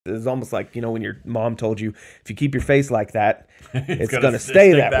It's almost like, you know, when your mom told you, if you keep your face like that, it's going to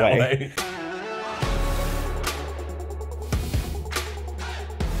stay that way.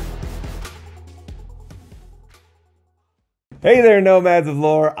 Hey there, Nomads of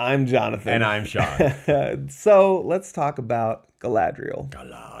Lore. I'm Jonathan. And I'm Shawn. So let's talk about Galadriel.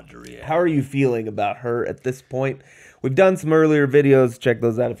 Galadriel. How are you feeling about her at this point? We've done some earlier videos. Check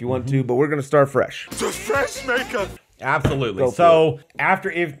those out if you want to, but we're going to start fresh. The fresh makeup. Absolutely. So after,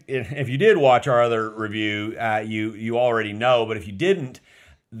 if you did watch our other review, you already know. But if you didn't,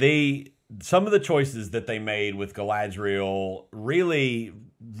 some of the choices that they made with Galadriel really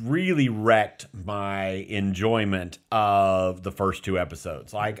wrecked my enjoyment of the first two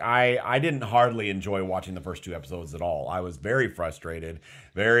episodes. Like I didn't hardly enjoy watching the first two episodes at all. I was very frustrated,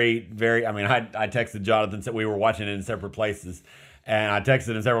 very. I mean, I texted Jonathan, said we were watching it in separate places. And I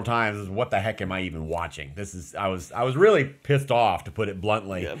texted him several times, what the heck am I even watching? I was really pissed off, to put it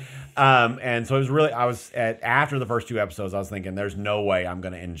bluntly. Yeah. And so it was really, after the first two episodes, I was thinking, there's no way I'm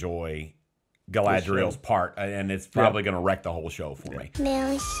going to enjoy Galadriel's part. And it's probably going to wreck the whole show for me.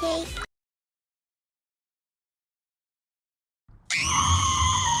 Milkshake.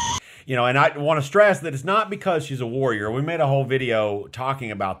 You know, and I want to stress that it's not because she's a warrior. We made a whole video talking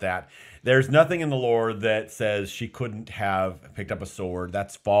about that. There's nothing in the lore that says she couldn't have picked up a sword.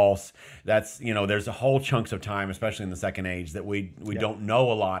 That's false. That's, you know, there's a whole chunks of time, especially in the Second Age, that we don't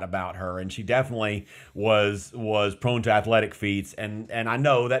know a lot about her. And she definitely was prone to athletic feats. And I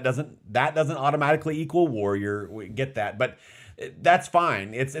know that doesn't automatically equal warrior. We get that, but that's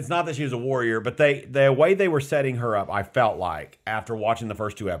fine. It's not that she was a warrior, but the way they were setting her up, I felt like, after watching the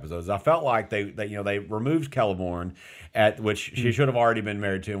first two episodes, I felt like they removed Celeborn, at which she should have already been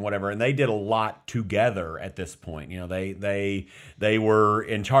married to and whatever, and they did a lot together at this point. You know, they were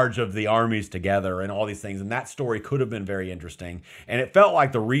in charge of the armies together and all these things, and that story could have been very interesting. And it felt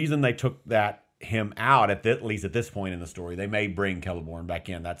like the reason they took him out at least at this point in the story, they may bring Celeborn back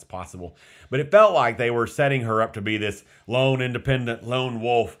in, that's possible, but it felt like they were setting her up to be this lone independent lone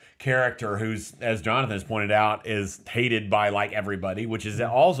wolf character who's, as Jonathan has pointed out, is hated by like everybody, which is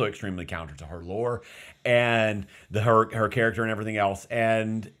also extremely counter to her lore and her character and everything else.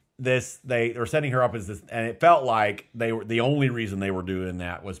 And they were setting her up as this, and it felt like the only reason they were doing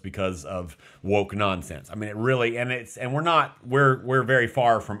that was because of woke nonsense. I mean, it really, and we're very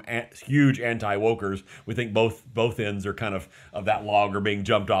far from huge anti-wokers. We think both ends are kind of that log are being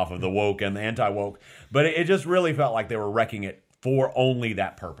jumped off of the woke and the anti-woke, but it just really felt like they were wrecking it for only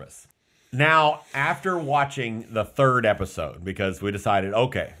that purpose. Now, after watching the third episode, because we decided,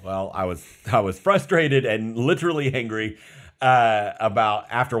 okay, well, I was frustrated and literally angry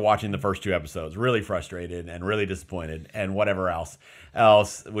after watching the first two episodes, really frustrated and really disappointed and whatever else,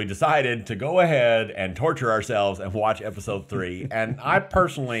 we decided to go ahead and torture ourselves and watch episode 3. And I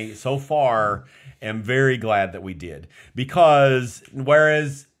personally, so far, am very glad that we did, because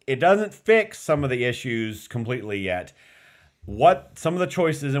whereas it doesn't fix some of the issues completely yet, some of the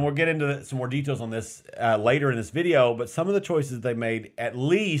choices, and we'll get into some more details on this later in this video, but some of the choices they made, at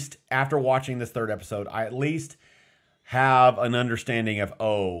least after watching this third episode, I at least have an understanding of,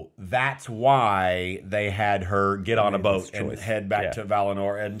 oh, that's why they had her get on a boat and head back to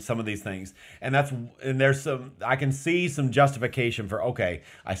Valinor and some of these things. And there's I can see some justification for, okay,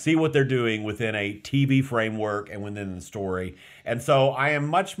 I see what they're doing within a TV framework and within the story. And so I am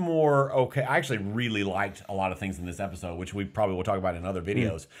much more okay. I actually really liked a lot of things in this episode, which we probably will talk about in other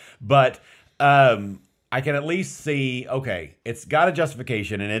videos. But I can at least see, okay, it's got a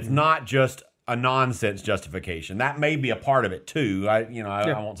justification, and it's not just a nonsense justification. That may be a part of it too. I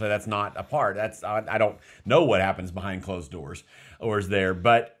won't say that's not a part. I don't know what happens behind closed doors or is there,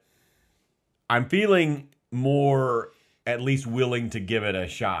 but I'm feeling more at least willing to give it a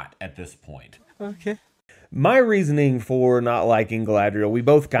shot at this point. Okay. My reasoning for not liking Galadriel, we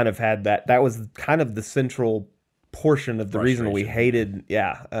both kind of had that. That was kind of the central portion of the reason we hated,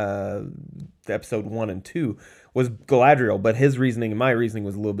 episode 1 and 2 was Galadriel, but his reasoning and my reasoning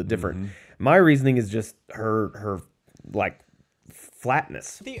was a little bit different. My reasoning is just her like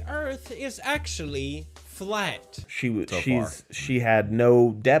flatness. The Earth is actually flat. She had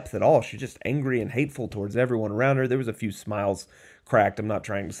no depth at all. She's just angry and hateful towards everyone around her. There was a few smiles cracked. I'm not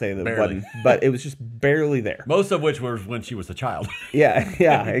trying to say that it wasn't, but it was just barely there. Most of which was when she was a child.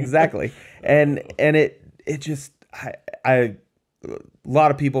 yeah, exactly. And it just a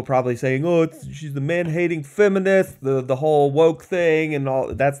lot of people probably saying, oh, she's the man-hating feminist, the whole woke thing and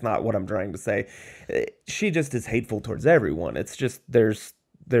all. That's not what I'm trying to say. She just is hateful towards everyone. It's just there's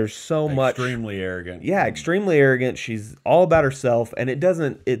so much extremely arrogant. Yeah, extremely arrogant. She's all about herself, and it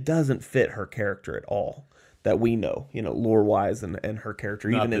doesn't fit her character at all. that we know, lore wise, and her character,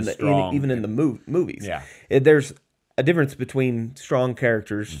 Not even in this the strong. even in the movies. Yeah. There's a difference between strong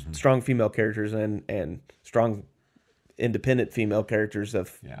characters, strong female characters, and strong independent female characters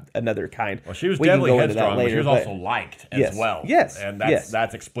of another kind. Well, she was We can definitely go into that headstrong, but she later, was but- also liked Yes. as well. Yes. And Yes.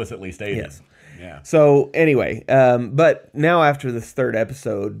 that's explicitly stated. Yes. Yeah. So anyway, but now after this third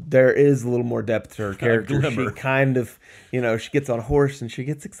episode, there is a little more depth to her character. She glimmer. kind of, she gets on a horse and she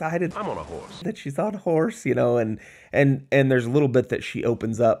gets excited. I'm on a horse. That she's on a horse, and there's a little bit that she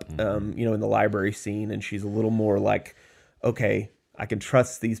opens up, in the library scene, and she's a little more like, okay, I can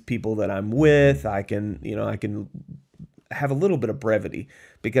trust these people that I'm with. I can have a little bit of brevity,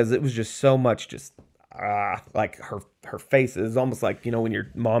 because it was just so much like her face is almost like, when your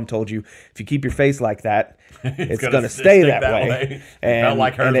mom told you, if you keep your face like that, it's going to stay that way.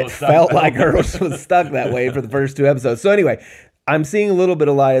 And it felt like hers was stuck that way for the first 2 episodes. So anyway, I'm seeing a little bit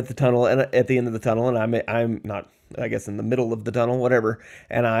of light at the tunnel, and at the end of the tunnel, and I'm not, I guess, in the middle of the tunnel, whatever.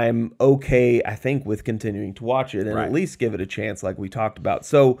 And I'm okay, I think, with continuing to watch it and at least give it a chance, like we talked about.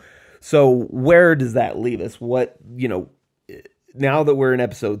 So where does that leave us? What, now that we're in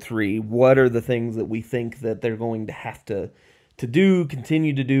episode 3, what are the things that we think that they're going to have to do,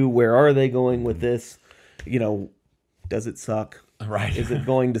 continue to do? Where are they going with this? Does it suck? Right. Is it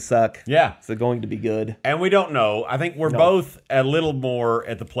going to suck? Yeah. Is it going to be good? And we don't know. I think we're both a little more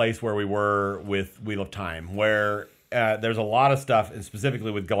at the place where we were with Wheel of Time, where there's a lot of stuff, and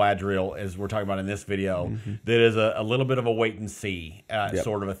specifically with Galadriel, as we're talking about in this video, that is a little bit of a wait and see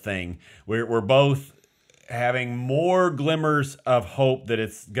sort of a thing. We're both having more glimmers of hope that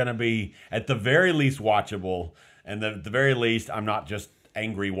it's going to be, at the very least, watchable, and at the very least, I'm not just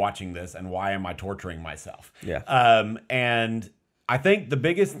angry watching this, and why am I torturing myself? Yeah. And I think the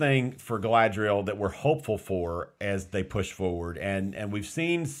biggest thing for Galadriel that we're hopeful for as they push forward, and we've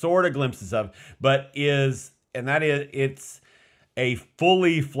seen sort of glimpses of, it's a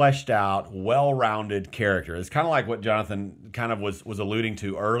fully fleshed out, well-rounded character. It's kind of like what Jonathan kind of was alluding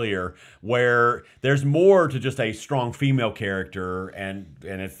to earlier, where there's more to just a strong female character, and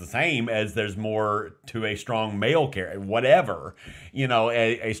it's the same as there's more to a strong male character, whatever,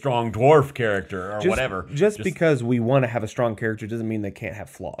 a strong dwarf character or whatever. Just because we want to have a strong character doesn't mean they can't have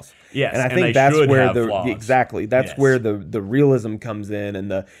flaws. Yes, and I and think they that's should where have flaws. Exactly, that's Yes. where the realism comes in, and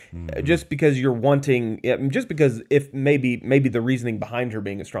the just because you're wanting, just because if maybe the reasoning behind her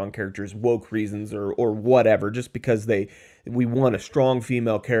being a strong character is woke reasons or whatever, just because we want a strong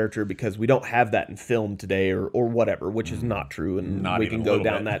female character because we don't have that in film today or whatever, which is not true, and Not we even can a go little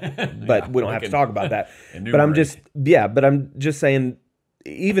down bit. that, but we don't have to talk about that. enumerate. But I'm just saying,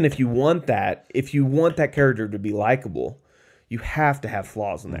 even if you want that character to be likable, you have to have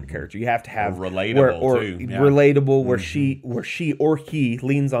flaws in that character. You have to have relatable too. Yeah. Relatable, where she or he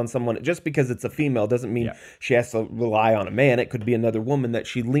leans on someone. Just because it's a female doesn't mean she has to rely on a man. It could be another woman that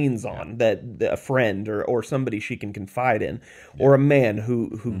she leans on, that a friend or somebody she can confide in, or a man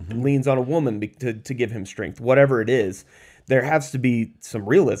who leans on a woman to give him strength. Whatever it is, there has to be some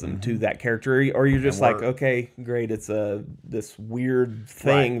realism to that character, or you're just like, okay, great, it's this weird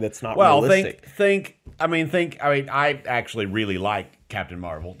thing that's not realistic. I actually really like Captain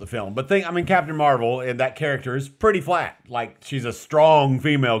Marvel, the film, but Captain Marvel and that character is pretty flat. Like, she's a strong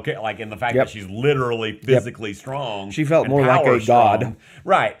female, like in the fact that she's literally physically strong. She felt and more like a strong. god,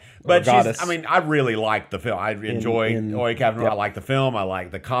 right? But goddess. I really like the film. I enjoy Captain Marvel. I like the film. I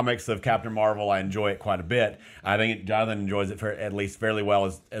like the comics of Captain Marvel. I enjoy it quite a bit. I think Jonathan enjoys it at least fairly well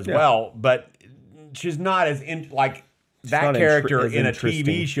as well. But she's not as that character in a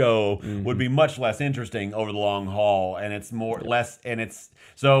TV show would be much less interesting over the long haul, and it's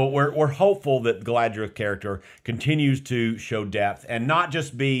so we're hopeful that Galadriel's character continues to show depth and not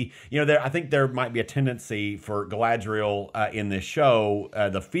just be, I think there might be a tendency for Galadriel in this show.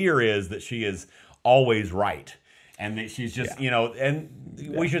 The fear is that she is always right. And that she's just,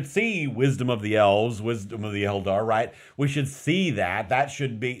 we should see wisdom of the elves, wisdom of the Eldar, right? We should see that. That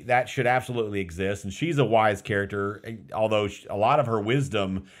should absolutely exist. And she's a wise character, although a lot of her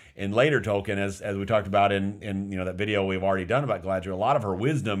wisdom in later Tolkien, as we talked about in that video we've already done about Galadriel, a lot of her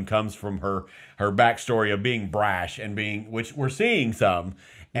wisdom comes from her backstory of being brash and which we're seeing some.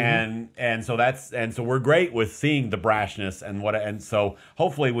 And so we're great with seeing the brashness and so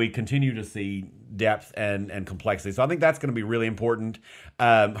hopefully we continue to see depth and complexity. So I think that's going to be really important.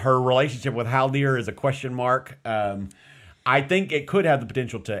 Her relationship with Haldir is a question mark. I think it could have the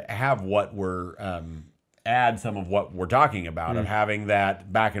potential to have add some of what we're talking about, of having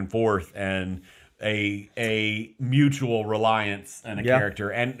that back and forth and a mutual reliance and a character.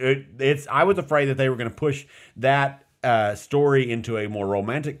 And I was afraid that they were going to push that story into a more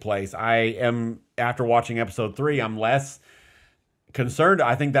romantic place. I am, after watching episode 3, I'm less concerned.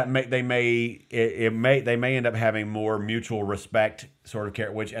 I think that they may end up having more mutual respect sort of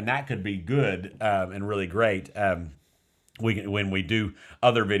care, and that could be good and really great. When we do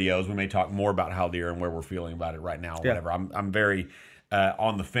other videos, we may talk more about Haldir and where we're feeling about it right now. Or whatever. I'm very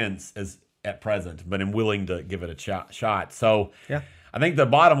on the fence at present, but I'm willing to give it a shot. So I think the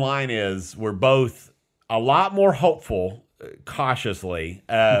bottom line is we're both a lot more hopeful, cautiously.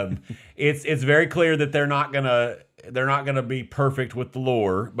 It's very clear that they're not gonna be perfect with the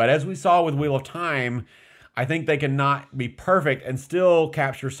lore, but as we saw with Wheel of Time, I think they can not be perfect and still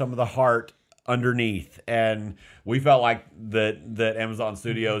capture some of the heart underneath. And we felt like that Amazon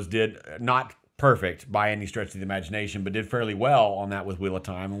Studios did not perfect by any stretch of the imagination, but did fairly well on that with Wheel of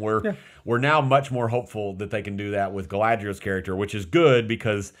Time. And we're now much more hopeful that they can do that with Galadriel's character, which is good,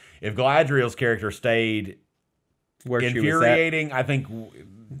 because if Galadriel's character stayed where infuriating, she was at, I think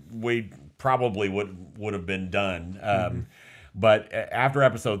we probably would have been done. But after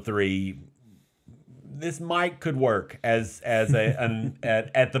episode 3, this could work as an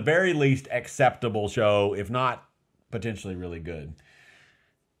at the very least acceptable show, if not potentially really good.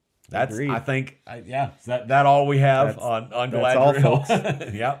 That's Agreed. I think is that all we have on Galadriel? That's all,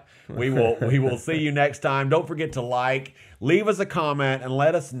 folks. Yep. We will see you next time. Don't forget to leave us a comment, and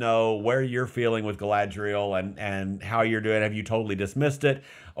let us know where you're feeling with Galadriel and how you're doing. Have you totally dismissed it,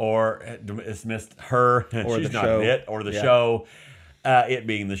 or dismissed her? Or she's the not show. it, or the show. It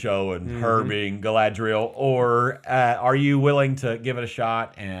being the show and her being Galadriel, or are you willing to give it a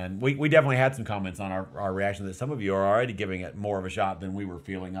shot? And we definitely had some comments on our reaction that some of you are already giving it more of a shot than we were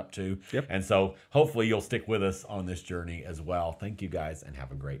feeling up to. Yep. And so hopefully you'll stick with us on this journey as well. Thank you guys, and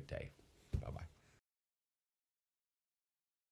have a great day.